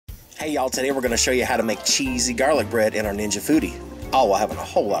Hey y'all, today we're going to show you how to make cheesy garlic bread in our Ninja Foodi, all while having a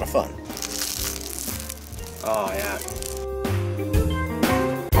whole lot of fun. Oh yeah.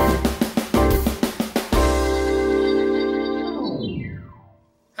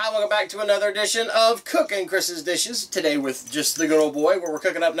 Hi, welcome back to another edition of Cooking Chris's Dishes. Today with just the good old boy, where we're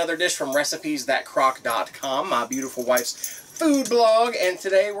cooking up another dish from recipes.crock.com, my beautiful wife's food blog. And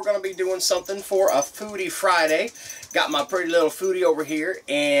today we're going to be doing something for a Foodie Friday. Got my pretty little foodie over here,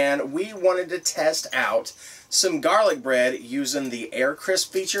 and we wanted to test out some garlic bread using the air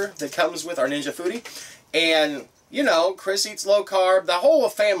crisp feature that comes with our Ninja Foodi. And, you know, Cris eats low carb. The whole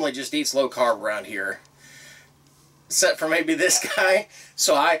family just eats low carb around here, except for maybe this guy.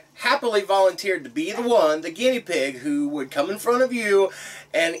 So I happily volunteered to be the one, the guinea pig, who would come in front of you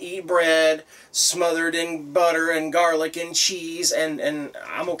and eat bread smothered in butter and garlic and cheese, and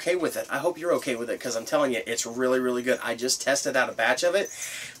I'm okay with it. I hope you're okay with it, because I'm telling you, it's really, really good. I just tested out a batch of it,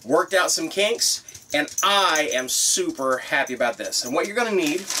 worked out some kinks, and I am super happy about this. And what you're going to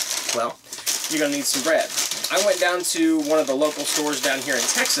need, well, you're going to need some bread. I went down to one of the local stores down here in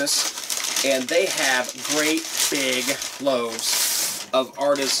Texas, and they have great big loaves of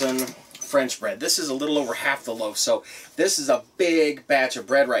artisan French bread. This is a little over half the loaf, so this is a big batch of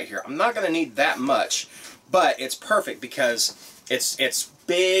bread right here. I'm not going to need that much, but it's perfect because it's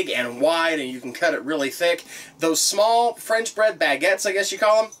big and wide, and you can cut it really thick. Those small French bread baguettes, I guess you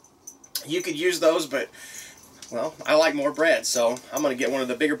call them, you could use those, but, well, I like more bread, so I'm going to get one of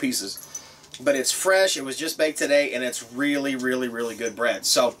the bigger pieces. But it's fresh, it was just baked today, and it's really, really, really good bread.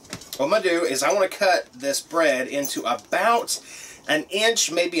 So what I'm going to do is I want to cut this bread into about an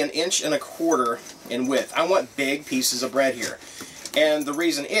inch, maybe an inch and a quarter in width. I want big pieces of bread here. And the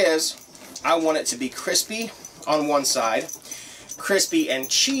reason is I want it to be crispy on one side, crispy and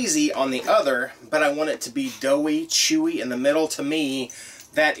cheesy on the other, but I want it to be doughy, chewy in the middle. To me,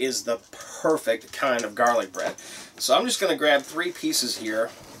 that is the perfect kind of garlic bread. So I'm just going to grab 3 pieces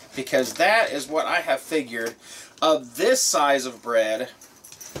here, because that is what I have figured of this size of bread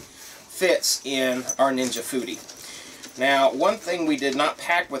fits in our Ninja Foodi. Now, one thing we did not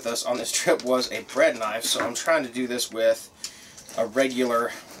pack with us on this trip was a bread knife, so I'm trying to do this with a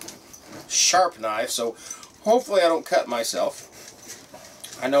regular sharp knife, so hopefully I don't cut myself.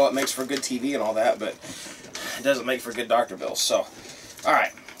 I know it makes for good TV and all that, but it doesn't make for good doctor bills. So,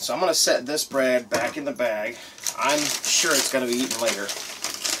 alright, so I'm going to set this bread back in the bag. I'm sure it's going to be eaten later,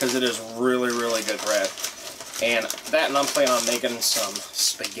 because it is really, really good bread. And I'm planning on making some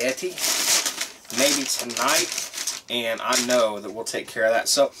spaghetti, maybe tonight, and I know that we'll take care of that.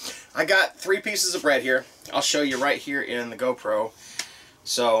 So I got 3 pieces of bread here. I'll show you right here in the GoPro.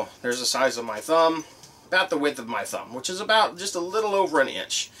 So there's the size of my thumb, about the width of my thumb, which is about just a little over an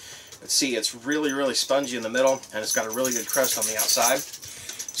inch. Let's see, it's really, really spongy in the middle, and it's got a really good crust on the outside.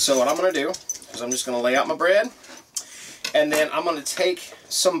 So what I'm going to do is I'm just going to lay out my bread, and then I'm going to take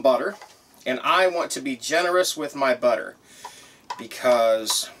some butter, and I want to be generous with my butter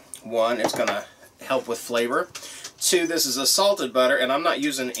because, 1, it's going to help with flavor. 2, this is a salted butter, and I'm not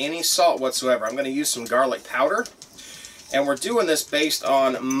using any salt whatsoever. I'm going to use some garlic powder, and we're doing this based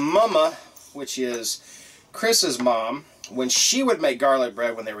on Mama, which is Chris's mom. When she would make garlic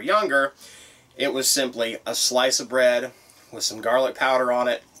bread when they were younger, it was simply a slice of bread with some garlic powder on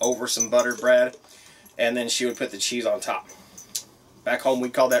it over some buttered bread, and then she would put the cheese on top. Back home, we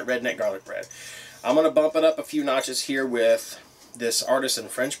call that redneck garlic bread. I'm going to bump it up a few notches here with this artisan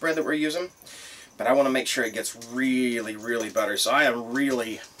French bread that we're using, but I want to make sure it gets really, really buttered. So I am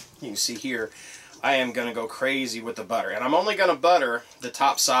really, you can see here, I am going to go crazy with the butter. And I'm only going to butter the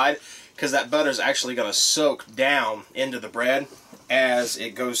top side, because that butter is actually going to soak down into the bread as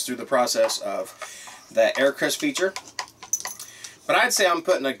it goes through the process of the air crisp feature. But I'd say I'm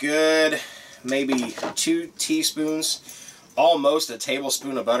putting a good, maybe 2 teaspoons, almost a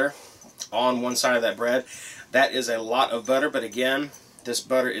tablespoon of butter on one side of that bread. That is a lot of butter, but again, this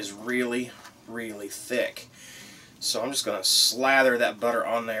butter is really, really thick. So I'm just going to slather that butter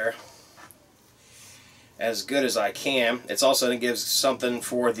on there as good as I can. It's also going to give something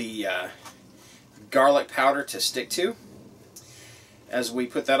for the garlic powder to stick to as we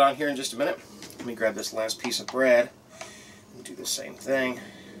put that on here in just a minute. Let me grab this last piece of bread and do the same thing.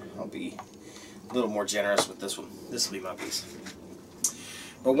 I'll be a little more generous with this one. This will be my piece.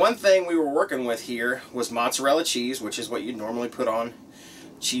 But one thing we were working with here was mozzarella cheese, which is what you'd normally put on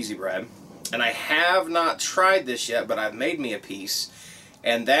cheesy bread. And I have not tried this yet, but I've made me a piece.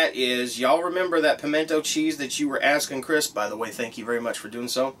 And that is, y'all remember that pimento cheese that you were asking Cris? By the way, thank you very much for doing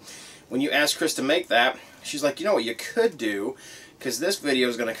so. When you asked Cris to make that, she's like, you know what you could do, because this video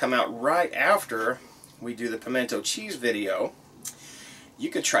is going to come out right after we do the pimento cheese video. you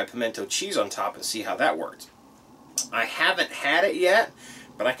could try pimento cheese on top and see how that worked. I haven't had it yet,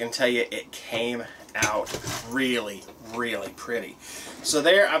 but I can tell you it came out really, really pretty. So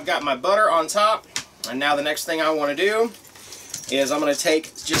there, I've got my butter on top, and now the next thing I want to do is I'm going to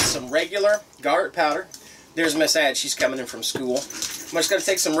take just some regular garlic powder. There's Miss Ad, she's coming in from school. I'm just going to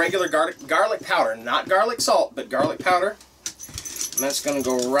take some regular garlic powder, not garlic salt, but garlic powder. And that's going to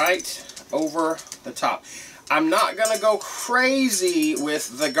go right over the top. I'm not going to go crazy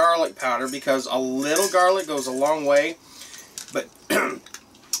with the garlic powder because a little garlic goes a long way, but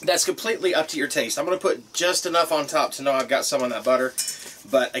that's completely up to your taste. I'm going to put just enough on top to know I've got some on that butter.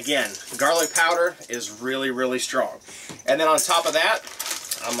 But again, garlic powder is really, really strong. And then on top of that,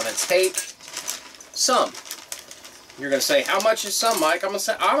 I'm going to take some. You're going to say, how much is some, Mike? I'm going to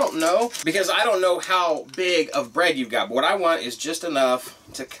say, I don't know, because I don't know how big of bread you've got. But what I want is just enough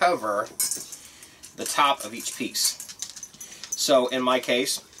to cover the top of each piece. So in my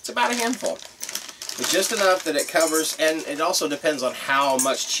case, it's about a handful. But just enough that it covers, and it also depends on how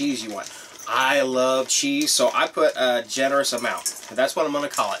much cheese you want. I love cheese, so I put a generous amount. That's what I'm going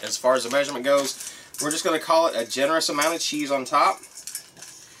to call it. As far as the measurement goes, we're just going to call it a generous amount of cheese on top.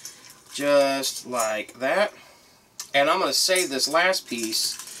 Just like that. And I'm going to save this last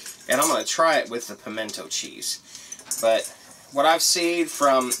piece, and I'm going to try it with the pimento cheese. But what I've seen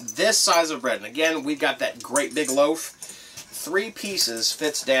from this size of bread, and again, we've got that great big loaf, 3 pieces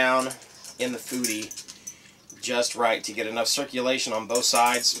fits down in the Foodi just right to get enough circulation on both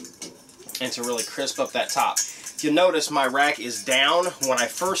sides and to really crisp up that top. You'll notice my rack is down. When I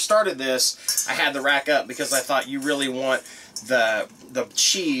first started this, I had the rack up because I thought you really want the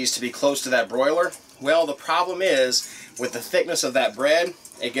cheese to be close to that broiler. Well, the problem is with the thickness of that bread,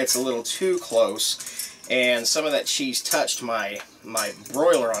 it gets a little too close, and some of that cheese touched my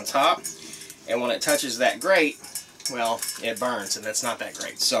broiler on top, and when it touches that grate, well, it burns, and that's not that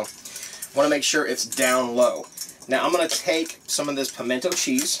great. So I want to make sure it's down low. Now I'm going to take some of this pimento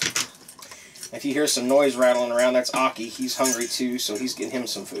cheese. If you hear some noise rattling around, that's Aki. He's hungry too, so he's getting him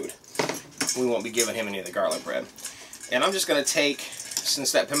some food. We won't be giving him any of the garlic bread. And I'm just going to take,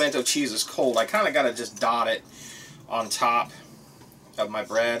 since that pimento cheese is cold, I kind of got to just dot it on top of my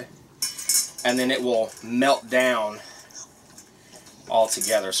bread, and then it will melt down all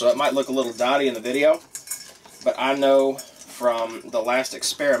together. So it might look a little dotty in the video, but I know from the last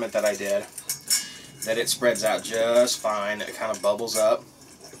experiment that I did that it spreads out just fine. It kind of bubbles up,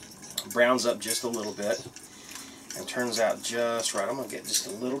 browns up just a little bit, and turns out just right. I'm going to get just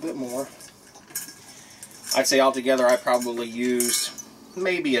a little bit more. I'd say altogether I probably used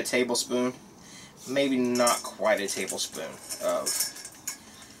maybe a tablespoon, maybe not quite a tablespoon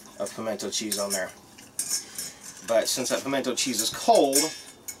of pimento cheese on there. But since that pimento cheese is cold,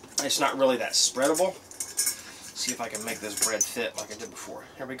 it's not really that spreadable. See if I can make this bread fit like I did before.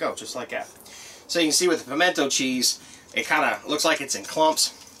 Here we go, just like that. So you can see with the pimento cheese, it kind of looks like it's in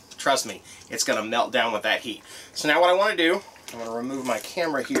clumps. Trust me, it's going to melt down with that heat. So now what I want to do, I'm going to remove my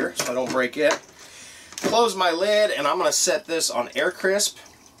camera here so I don't break it. Close my lid, and I'm going to set this on air crisp.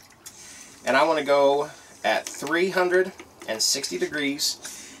 And I want to go at 360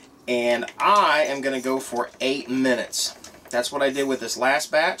 degrees. And I am going to go for 8 minutes. That's what I did with this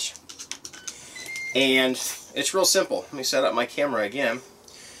last batch. And it's real simple. Let me set up my camera again,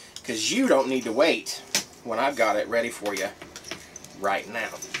 because you don't need to wait when I've got it ready for you right now.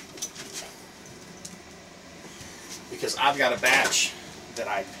 Because I've got a batch that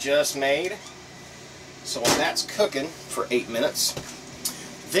I just made. So while that's cooking for 8 minutes,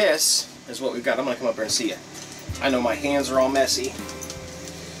 this is what we've got. I'm going to come up here and see you. I know my hands are all messy,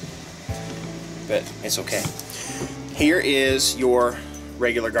 but it's okay. Here is your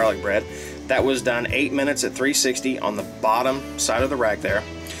regular garlic bread. That was done 8 minutes at 360 on the bottom side of the rack there.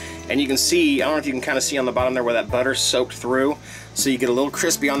 And you can see, I don't know if you can kind of see on the bottom there where that butter soaked through. So you get a little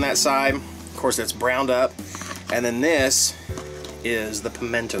crispy on that side. Of course, it's browned up. And then this is the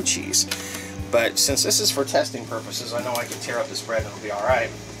pimento cheese. But since this is for testing purposes, I know I can tear up this bread and it'll be alright.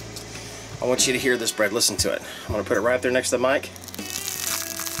 I want you to hear this bread. Listen to it. I'm going to put it right there next to the mic.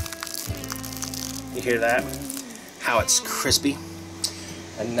 You hear that? How it's crispy.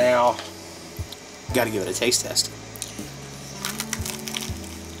 And now, got to give it a taste test.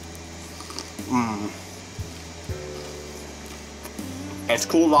 It's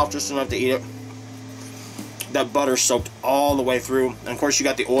cooled off just enough to eat it. That butter soaked all the way through. And of course you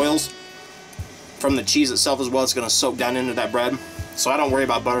got the oils from the cheese itself as well. It's going to soak down into that bread. So I don't worry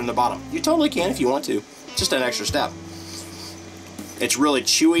about butter in the bottom. You totally can if you want to. Just an extra step. It's really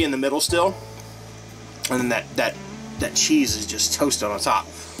chewy in the middle still. And then that cheese is just toasted on top.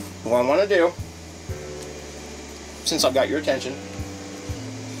 What I want to do, since I've got your attention,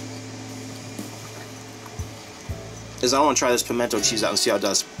 is I want to try this pimento cheese out and see how it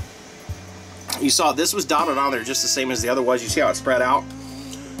does. You saw this was dotted on there just the same as the other was. You see how it spread out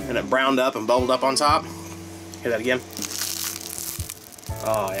and it browned up and bubbled up on top? Hear that again?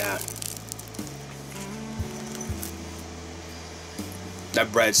 Oh yeah.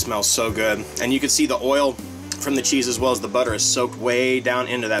 That bread smells so good. And you can see the oil from the cheese as well as the butter is soaked way down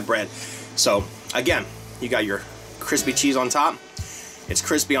into that bread. So again, you got your crispy cheese on top. It's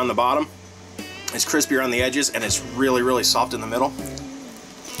crispy on the bottom. It's crispier on the edges, and it's really, really soft in the middle.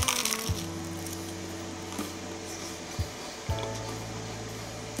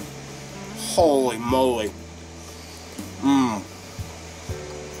 Holy moly. Mmm.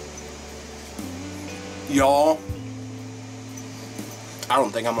 Y'all, I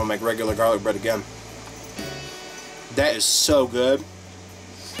don't think I'm gonna make regular garlic bread again. That is so good.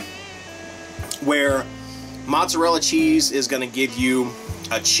 Where mozzarella cheese is gonna give you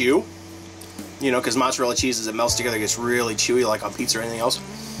a chew, you know, because mozzarella cheese, as it melts together, gets really chewy, like on pizza or anything else.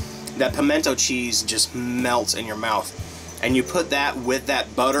 That pimento cheese just melts in your mouth, and you put that with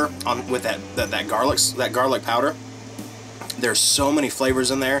that butter on, with that garlic powder. There's so many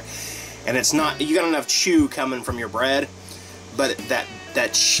flavors in there, and it's not, you got enough chew coming from your bread, but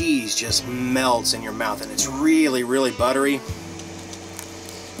that cheese just melts in your mouth, and it's really, really buttery.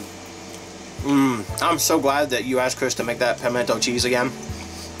 I'm so glad that you asked Cris to make that pimento cheese again.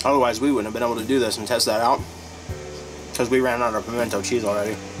 Otherwise, we wouldn't have been able to do this and test that out, because we ran out of pimento cheese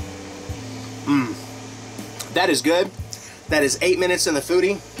already. That is good. That is 8 minutes in the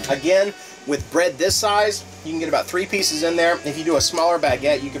Foodi. Again, with bread this size, you can get about 3 pieces in there. If you do a smaller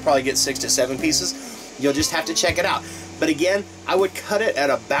baguette, you could probably get 6 to 7 pieces. You'll just have to check it out. But again, I would cut it at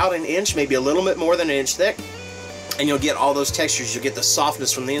about an inch, maybe a little bit more than an inch thick, and you'll get all those textures. You'll get the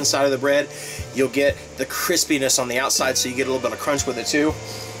softness from the inside of the bread. You'll get the crispiness on the outside, so you get a little bit of crunch with it too.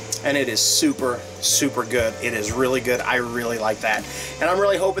 And it is super, super good. It is really good. I really like that. And I'm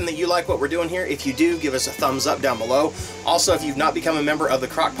really hoping that you like what we're doing here. If you do, give us a thumbs up down below. Also, if you've not become a member of the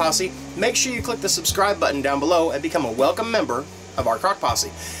Crock Posse, make sure you click the subscribe button down below and become a welcome member of our Crock Posse.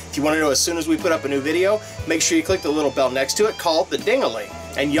 If you want to know as soon as we put up a new video, make sure you click the little bell next to it called the ding-a-ling.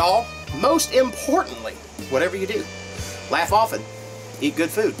 And y'all, most importantly, whatever you do, laugh often, eat good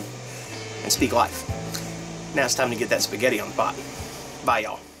food, and speak life. Now it's time to get that spaghetti on the pot. Bye,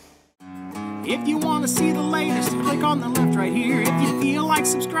 y'all. If you want to see the latest, click on the left right here. If you feel like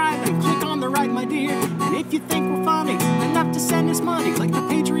subscribing, click on the right, my dear. And if you think we're funny enough to send us money, click the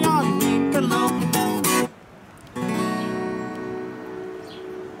Patreon link below.